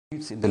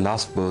in the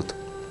last birth,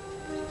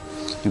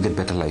 you get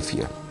better life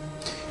here.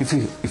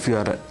 If you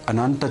are an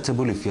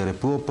untouchable, if you are a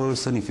poor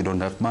person, if you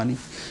don't have money,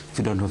 if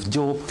you don't have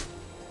job,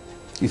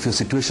 if your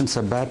situations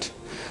are bad,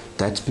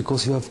 that's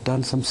because you have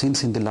done some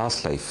sins in the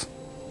last life.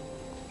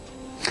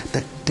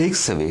 That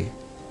takes away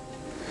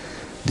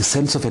the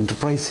sense of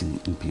enterprise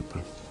in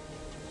people.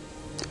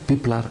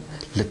 People are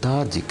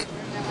lethargic.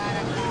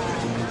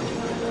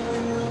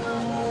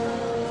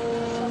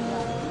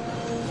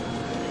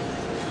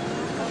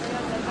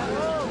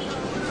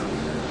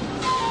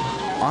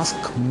 Ask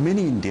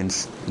many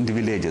Indians in the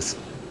villages.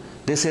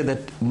 They say that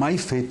my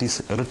fate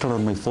is written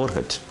on my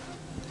forehead,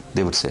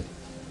 they would say.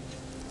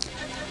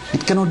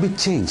 It cannot be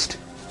changed.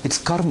 It's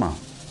karma.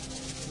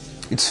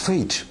 It's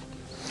fate.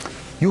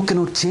 You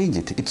cannot change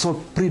it. It's all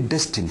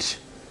predestined.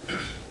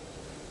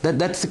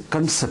 That's the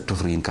concept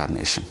of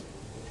reincarnation.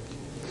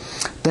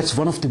 That's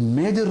one of the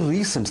major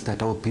reasons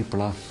that our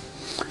people are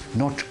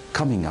not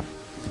coming up,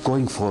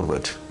 going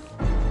forward.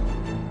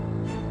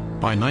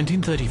 By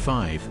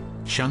 1935,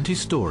 Shanti's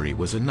story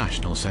was a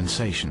national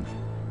sensation,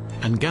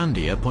 and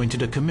Gandhi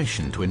appointed a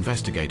commission to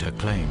investigate her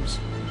claims.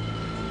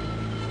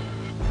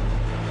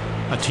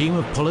 A team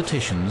of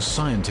politicians,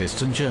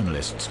 scientists and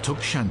journalists took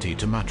Shanti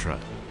to Mathura.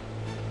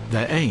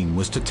 Their aim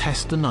was to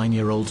test the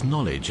 9-year-old's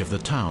knowledge of the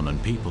town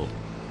and people.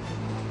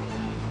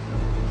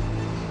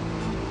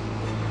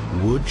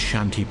 Would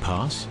Shanti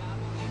pass?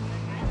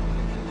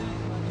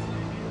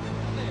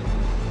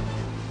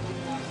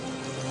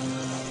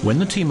 When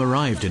the team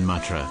arrived in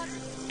Mathura,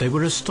 they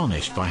were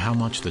astonished by how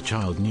much the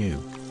child knew.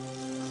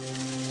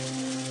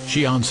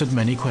 She answered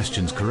many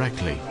questions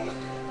correctly,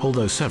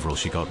 although several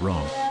she got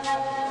wrong.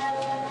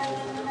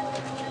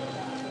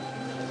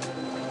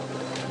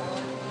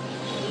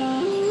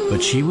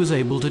 But she was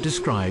able to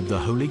describe the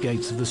holy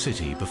gates of the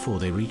city before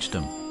they reached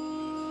them.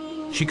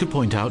 She could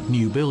point out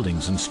new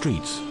buildings and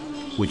streets,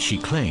 which she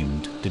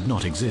claimed did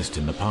not exist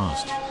in the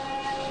past.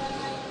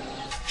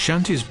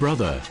 Shanti's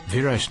brother,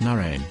 Viresh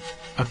Narain,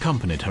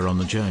 accompanied her on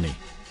the journey.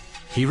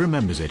 He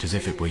remembers it as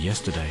if it were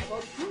yesterday.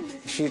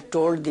 She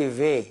told the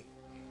way.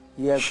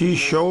 She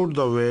showed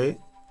the way.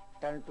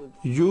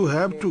 You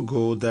have to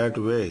go that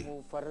way.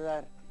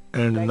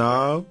 And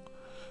now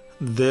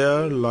they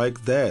are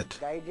like that.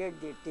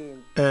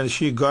 And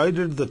she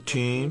guided the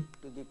team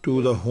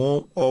to the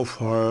home of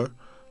her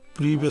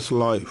previous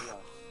life.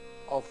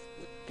 Of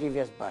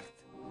previous birth.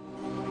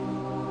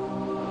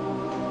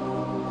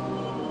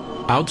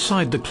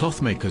 Outside the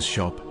clothmaker's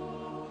shop,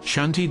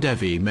 Shanti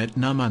Devi met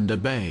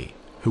Namanda Bay,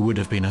 who would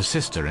have been her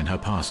sister in her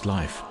past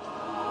life.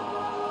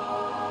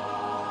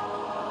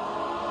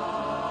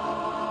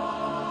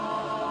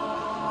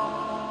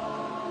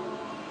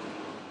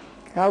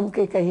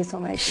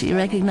 She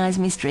recognized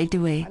me straight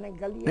away.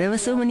 There were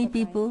so many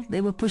people,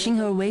 they were pushing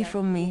her away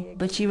from me,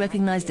 but she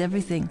recognized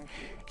everything.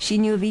 She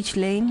knew of each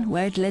lane,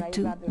 where it led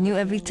to, knew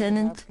every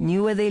tenant,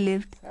 knew where they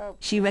lived.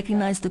 She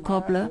recognized the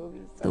cobbler,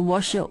 the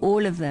washer,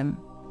 all of them.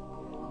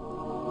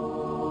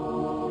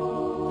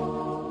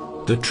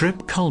 The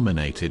trip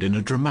culminated in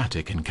a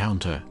dramatic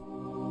encounter.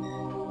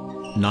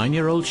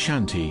 9-year-old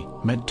Shanti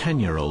met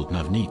 10-year-old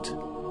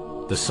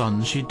Navneet, the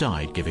son she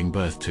died giving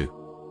birth to.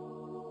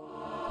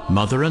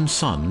 Mother and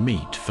son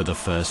meet for the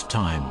first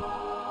time.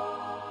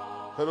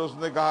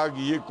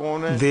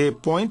 They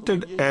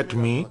pointed at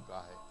me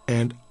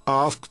and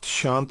asked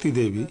Shanti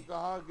Devi,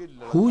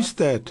 "Who is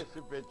that?"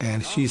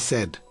 And she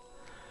said,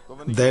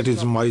 "That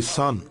is my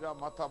son."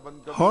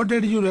 "How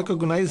did you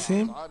recognize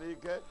him?"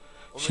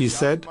 She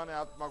said,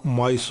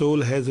 "My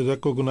soul has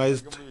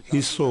recognized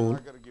his soul,"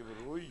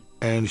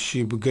 and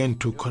she began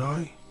to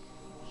cry.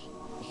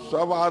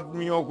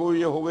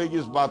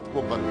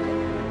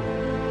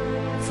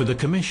 For the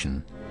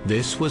commission,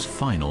 this was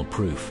final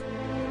proof.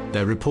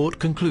 Their report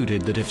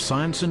concluded that if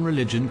science and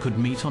religion could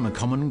meet on a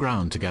common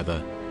ground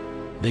together,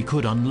 they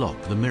could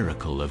unlock the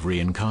miracle of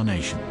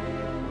reincarnation.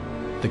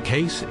 The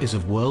case is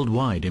of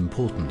worldwide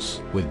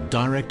importance, with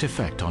direct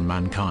effect on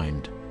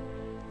mankind.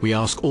 We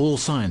ask all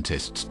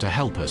scientists to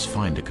help us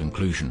find a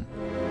conclusion.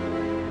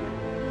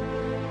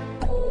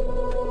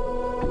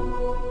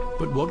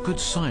 But what could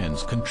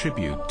science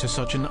contribute to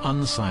such an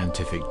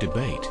unscientific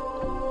debate?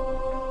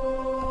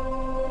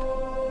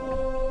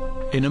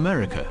 In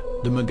America,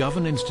 the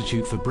McGovern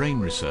Institute for Brain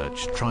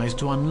Research tries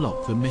to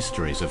unlock the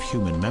mysteries of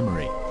human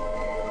memory.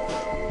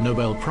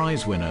 Nobel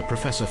Prize winner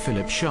Professor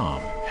Philip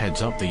Sharp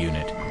heads up the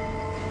unit.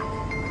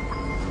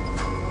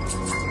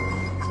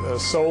 The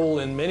soul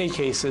in many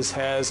cases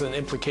has an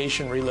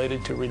implication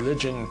related to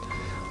religion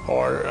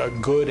or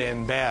good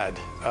and bad,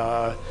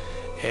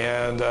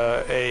 and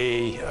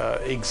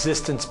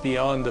existence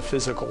beyond the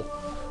physical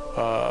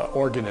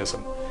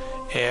organism.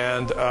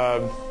 And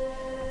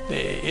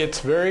it's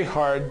very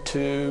hard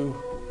to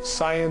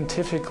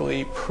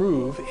scientifically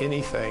prove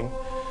anything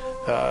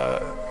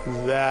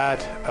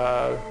that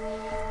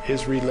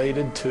is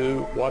related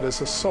to what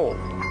is a soul.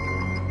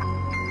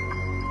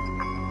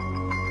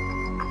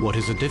 What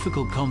is a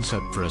difficult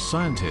concept for a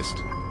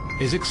scientist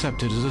is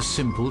accepted as a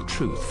simple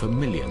truth for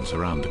millions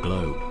around the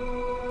globe.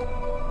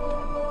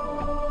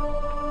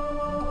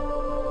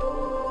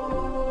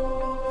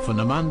 For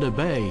Namanda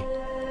Bay,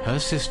 her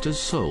sister's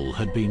soul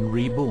had been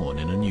reborn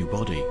in a new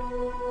body,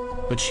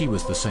 but she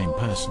was the same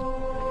person.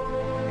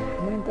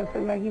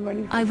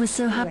 I was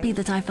so happy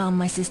that I found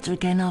my sister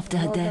again after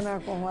her death,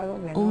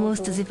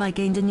 almost as if I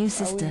gained a new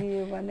sister.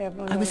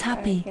 I was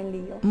happy,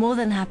 more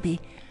than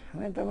happy.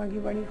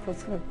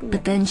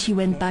 But then she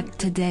went back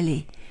to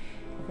Delhi.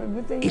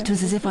 It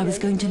was as if I was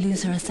going to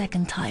lose her a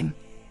second time.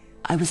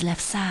 I was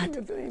left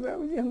sad,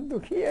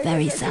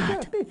 very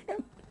sad.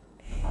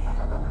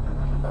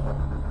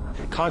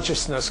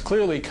 Consciousness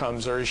clearly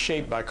comes or is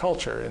shaped by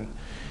culture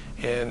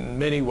in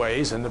many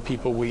ways, and the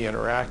people we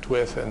interact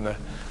with and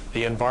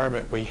the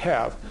environment we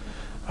have.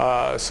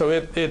 So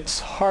it's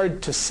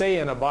hard to say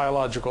in a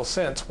biological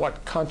sense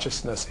what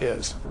consciousness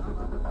is.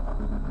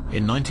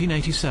 In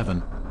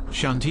 1987,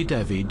 Shanti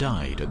Devi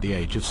died at the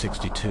age of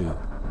 62.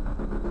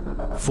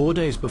 4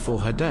 days before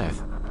her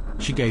death,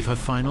 she gave her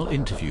final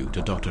interview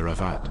to Dr.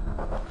 Ravat.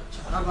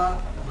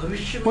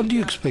 What do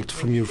you expect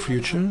from your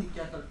future?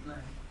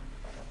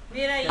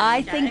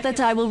 I think that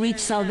I will reach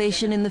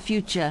salvation in the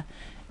future.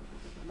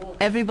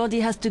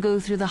 Everybody has to go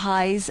through the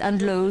highs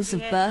and lows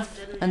of birth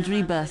and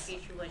rebirth.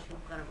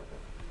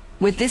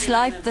 With this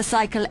life, the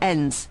cycle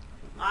ends.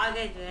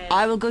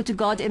 I will go to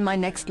God in my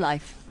next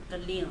life.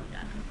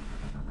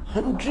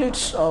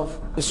 Hundreds of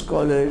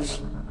scholars,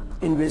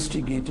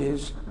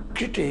 investigators,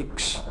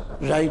 critics,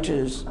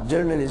 writers,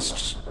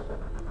 journalists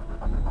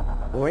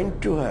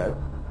went to her,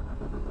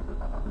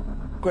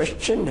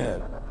 questioned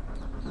her,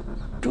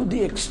 to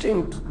the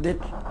extent that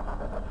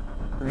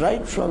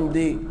right from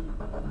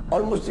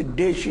almost the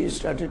day she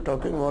started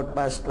talking about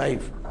past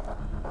life,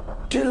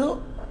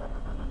 till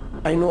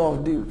I know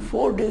of the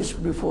 4 days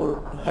before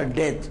her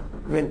death,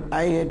 when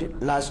I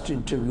had last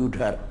interviewed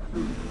her.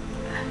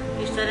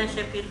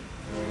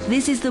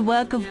 This is the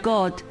work of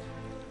God.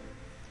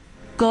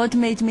 God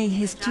made me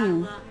his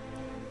tool.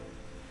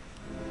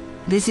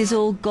 This is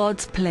all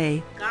God's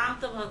play,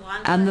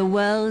 and the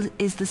world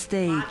is the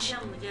stage,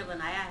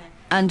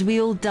 and we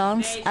all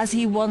dance as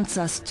he wants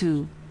us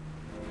to.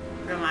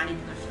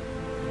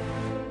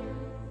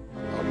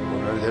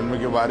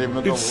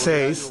 It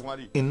says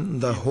in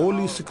the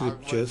Holy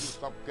Scriptures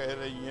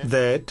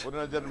that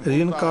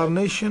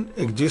reincarnation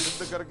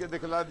exists.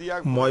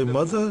 My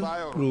mother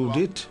proved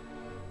it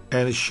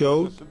and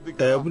showed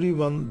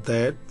everyone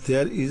that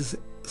there is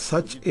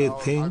such a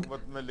thing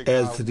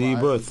as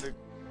rebirth.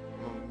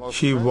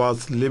 She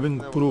was living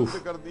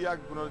proof,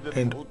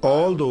 and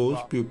all those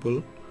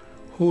people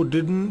who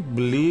didn't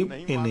believe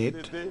in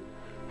it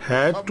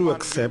had to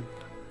accept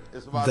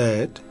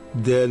that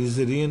there is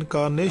a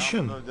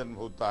reincarnation.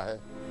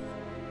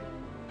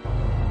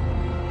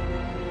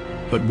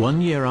 But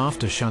 1 year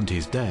after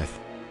Shanti's death,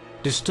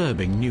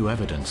 disturbing new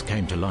evidence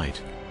came to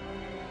light.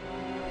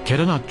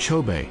 Kedarnath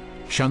Chobe,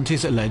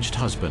 Shanti's alleged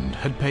husband,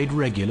 had paid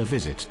regular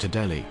visits to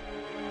Delhi.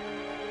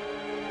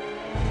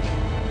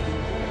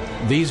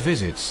 These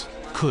visits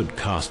could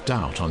cast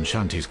doubt on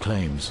Shanti's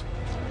claims.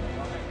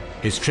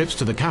 His trips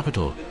to the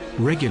capital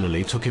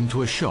regularly took him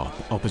to a shop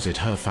opposite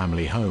her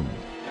family home.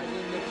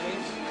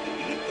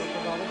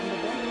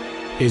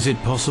 Is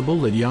it possible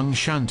that young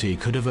Shanti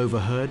could have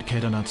overheard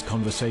Kedarnath's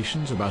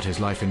conversations about his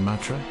life in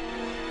Mathura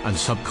and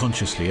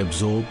subconsciously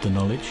absorbed the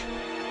knowledge?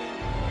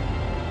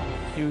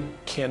 You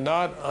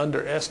cannot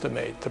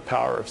underestimate the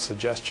power of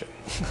suggestion.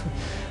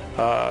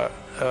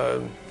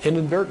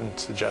 Inadvertent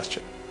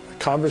suggestion.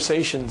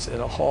 Conversations in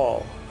a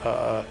hall,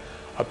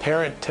 a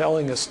parent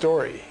telling a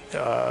story,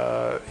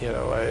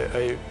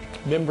 a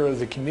member of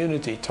the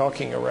community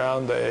talking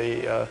around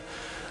a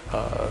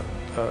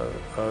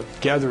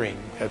gathering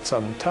at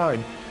some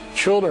time.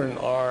 Children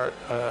are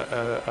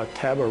a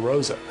tabula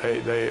rasa.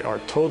 They are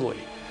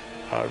totally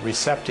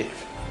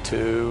receptive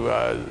to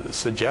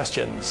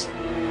suggestions.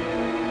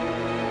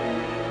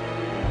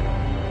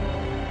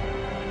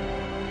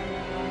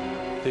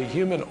 The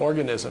human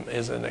organism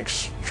is an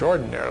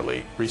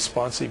extraordinarily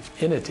responsive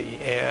entity,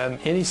 and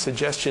any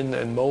suggestion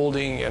and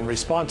molding and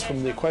response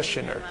from the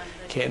questioner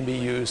can be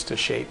used to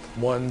shape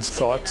one's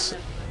thoughts,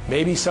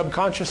 maybe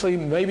subconsciously,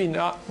 maybe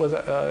not with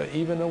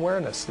even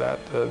awareness that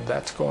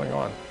that's going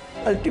on.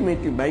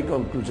 Ultimately, my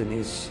conclusion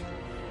is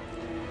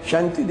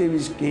Shanti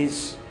Devi's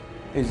case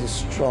is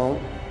strong,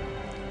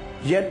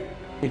 yet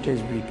it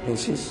has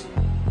weaknesses.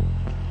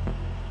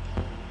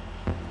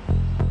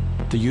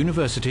 The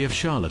University of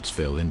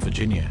Charlottesville in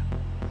Virginia.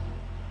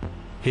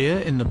 Here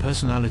in the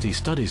Personality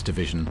Studies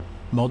Division,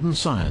 modern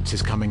science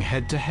is coming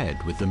head-to-head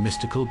with the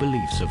mystical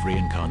beliefs of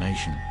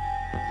reincarnation.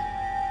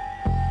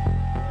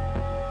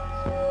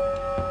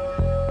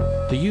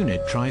 The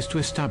unit tries to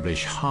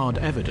establish hard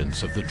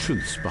evidence of the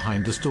truths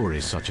behind the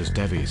stories such as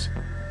Devi's.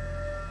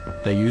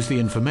 They use the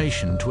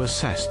information to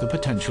assess the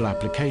potential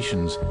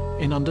applications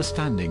in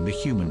understanding the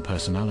human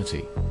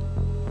personality.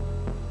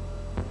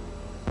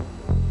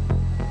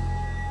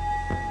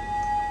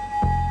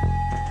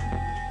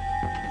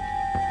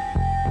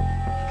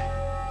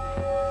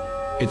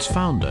 Its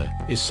founder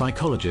is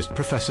psychologist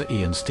Professor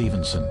Ian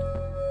Stevenson.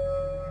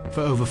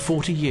 For over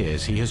 40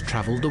 years he has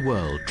travelled the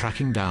world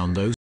tracking down those